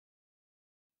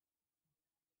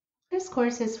This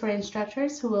course is for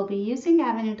instructors who will be using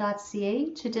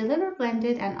Avenue.ca to deliver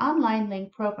blended and online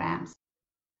LINC programs.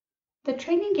 The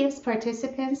training gives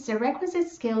participants the requisite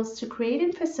skills to create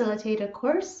and facilitate a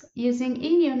course using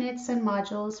eUnits and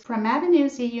modules from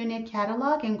Avenue's eUnit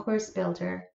catalog and course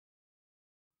builder.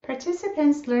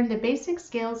 Participants learn the basic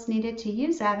skills needed to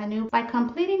use Avenue by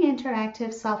completing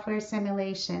interactive software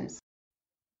simulations.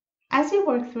 As you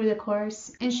work through the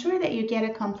course, ensure that you get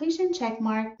a completion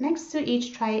checkmark next to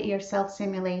each Try It Yourself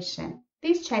simulation.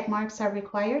 These checkmarks are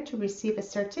required to receive a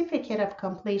certificate of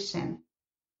completion.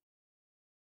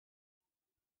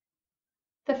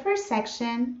 The first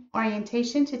section,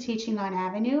 Orientation to Teaching on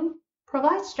Avenue,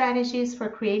 provides strategies for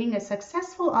creating a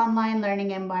successful online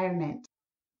learning environment.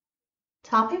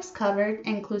 Topics covered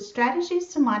include strategies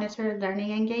to monitor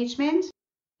learning engagement,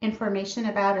 information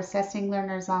about assessing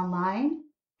learners online,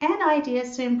 and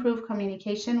ideas to improve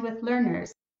communication with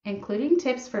learners, including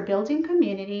tips for building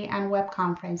community and web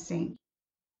conferencing.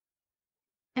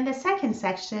 In the second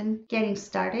section, Getting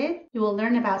Started, you will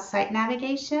learn about site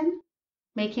navigation,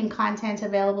 making content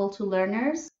available to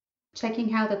learners, checking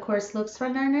how the course looks for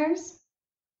learners,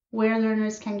 where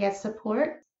learners can get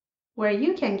support, where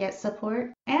you can get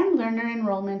support, and learner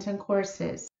enrollment in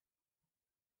courses.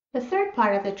 The third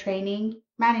part of the training,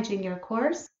 Managing Your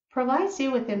Course, provides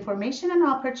you with information and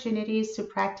opportunities to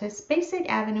practice basic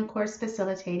Avenue course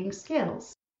facilitating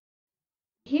skills.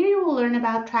 Here you will learn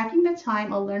about tracking the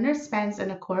time a learner spends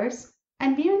in a course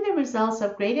and viewing the results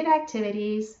of graded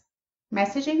activities,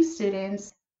 messaging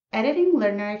students, editing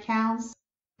learner accounts,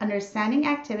 understanding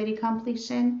activity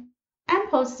completion, and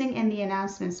posting in the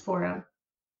announcements forum.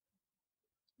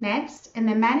 Next, in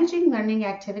the Managing Learning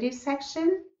Activities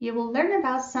section, you will learn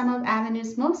about some of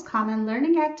Avenue's most common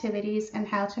learning activities and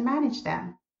how to manage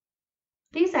them.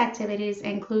 These activities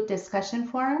include discussion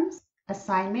forums,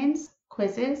 assignments,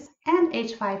 quizzes, and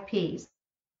H5Ps.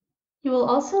 You will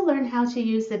also learn how to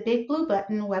use the Big Blue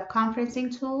Button web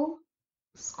conferencing tool,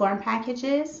 SCORM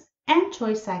packages, and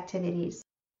choice activities.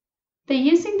 The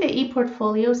Using the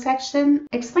ePortfolio section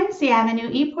explains the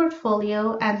Avenue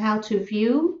ePortfolio and how to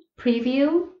view,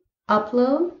 preview,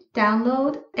 upload,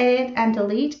 download, edit, and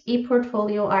delete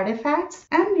ePortfolio artifacts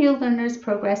and view learners'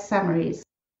 progress summaries.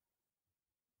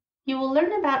 You will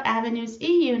learn about Avenue's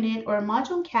eUnit or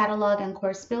module catalog and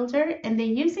course builder in the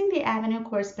Using the Avenue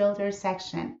course builder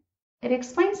section. It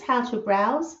explains how to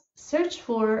browse, search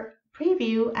for,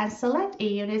 preview, and select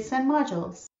eUnits and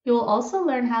modules. You will also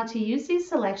learn how to use these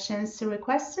selections to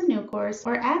request a new course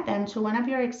or add them to one of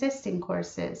your existing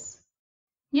courses.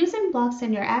 Using blocks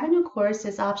in your Avenue course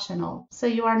is optional, so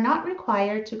you are not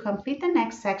required to complete the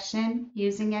next section,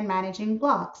 Using and Managing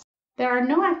Blocks. There are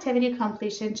no activity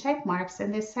completion checkmarks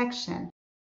in this section.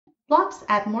 Blocks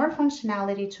add more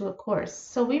functionality to a course,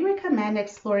 so we recommend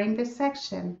exploring this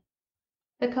section.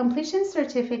 The completion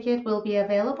certificate will be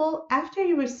available after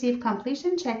you receive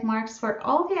completion checkmarks for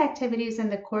all the activities in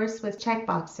the course with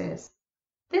checkboxes.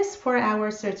 This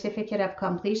 4-hour certificate of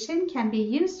completion can be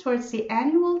used towards the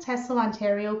annual TESOL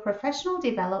Ontario professional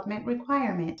development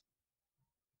requirement.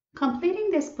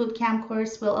 Completing this bootcamp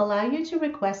course will allow you to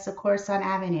request a course on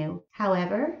Avenue.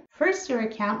 However, first your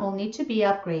account will need to be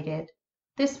upgraded.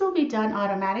 This will be done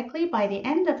automatically by the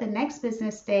end of the next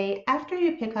business day after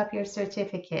you pick up your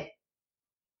certificate.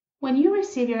 When you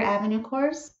receive your Avenue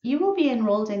course, you will be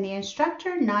enrolled in the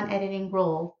Instructor non-editing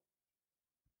role.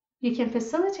 You can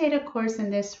facilitate a course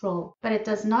in this role, but it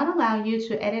does not allow you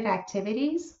to edit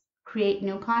activities, create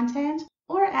new content,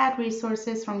 or add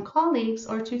resources from colleagues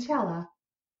or tutela.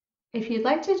 If you'd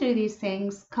like to do these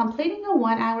things, completing a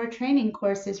 1-hour training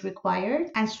course is required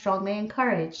and strongly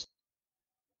encouraged.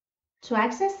 To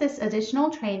access this additional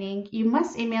training, you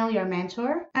must email your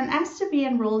mentor and ask to be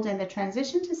enrolled in the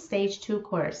Transition to Stage 2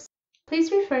 course. Please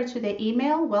refer to the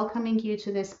email welcoming you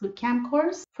to this bootcamp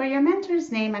course for your mentor's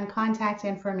name and contact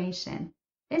information.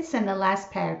 It's in the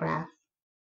last paragraph.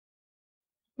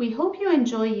 We hope you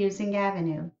enjoy using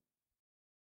Avenue.